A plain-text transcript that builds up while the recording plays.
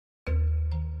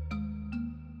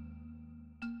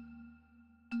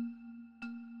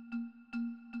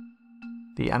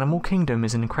The animal kingdom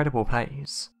is an incredible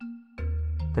place.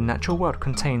 The natural world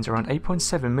contains around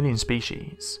 8.7 million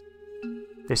species.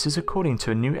 This is according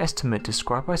to a new estimate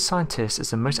described by scientists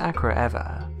as the most accurate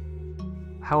ever.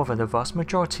 However, the vast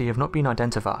majority have not been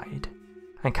identified,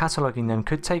 and cataloguing them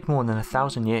could take more than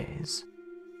 1,000 years.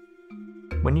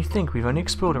 When you think we've only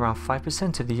explored around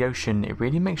 5% of the ocean, it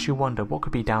really makes you wonder what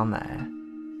could be down there.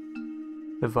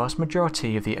 The vast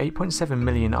majority of the 8.7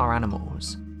 million are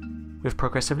animals, with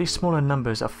progressively smaller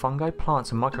numbers of fungi,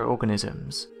 plants and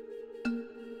microorganisms.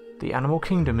 The animal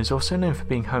kingdom is also known for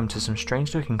being home to some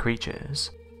strange looking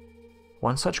creatures.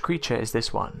 One such creature is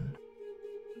this one.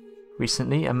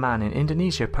 Recently, a man in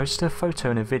Indonesia posted a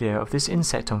photo and a video of this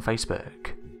insect on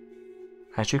Facebook.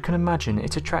 As you can imagine,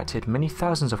 it attracted many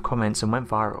thousands of comments and went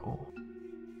viral.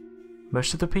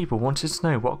 Most of the people wanted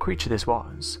to know what creature this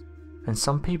was, and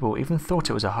some people even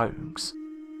thought it was a hoax.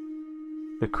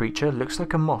 The creature looks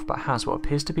like a moth but has what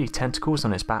appears to be tentacles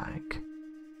on its back.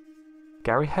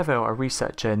 Gary Hevell, a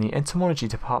researcher in the entomology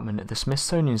department at the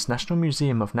Smithsonian's National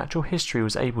Museum of Natural History,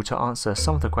 was able to answer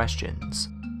some of the questions.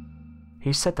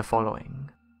 He said the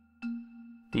following.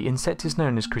 The insect is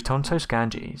known as Critontos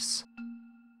ganges.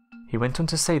 He went on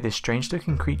to say this strange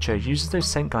looking creature uses those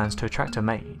scent glands to attract a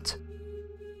mate.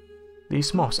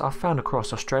 These moths are found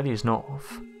across Australia's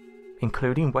north,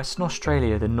 including Western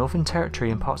Australia, the Northern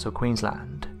Territory and parts of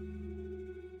Queensland.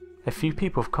 A few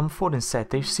people have come forward and said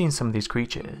they've seen some of these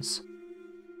creatures.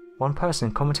 One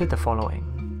person commented the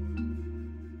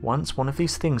following. Once one of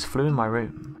these things flew in my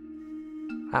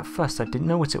room. At first I didn't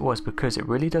know what it was because it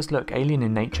really does look alien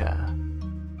in nature.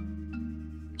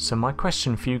 So my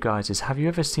question for you guys is, have you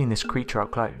ever seen this creature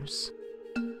up close?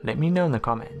 Let me know in the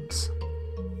comments.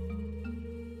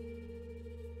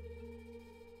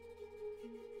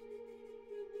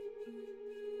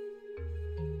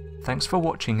 Thanks for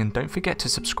watching and don't forget to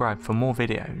subscribe for more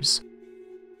videos.